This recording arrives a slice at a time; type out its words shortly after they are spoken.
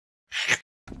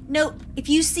No, if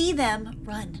you see them,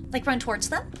 run. Like run towards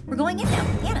them. We're going in now.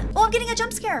 Anna. Oh, I'm getting a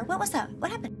jump scare. What was that?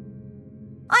 What happened?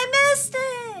 I missed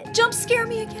it. Jump scare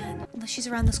me again. Unless she's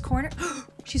around this corner.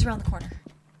 She's around the corner.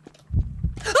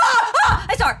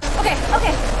 I saw her.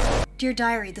 Okay. Dear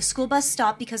diary, the school bus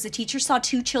stopped because the teacher saw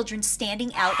 2 children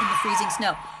standing out in the freezing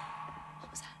snow.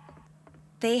 What was that?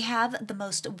 They have the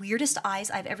most weirdest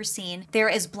eyes I've ever seen. They're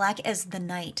as black as the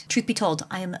night. Truth be told,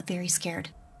 I am very scared.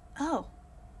 Oh,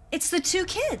 it's the 2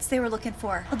 kids they were looking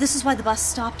for. Oh, this is why the bus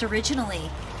stopped originally.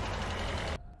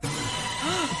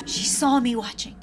 She saw me watching.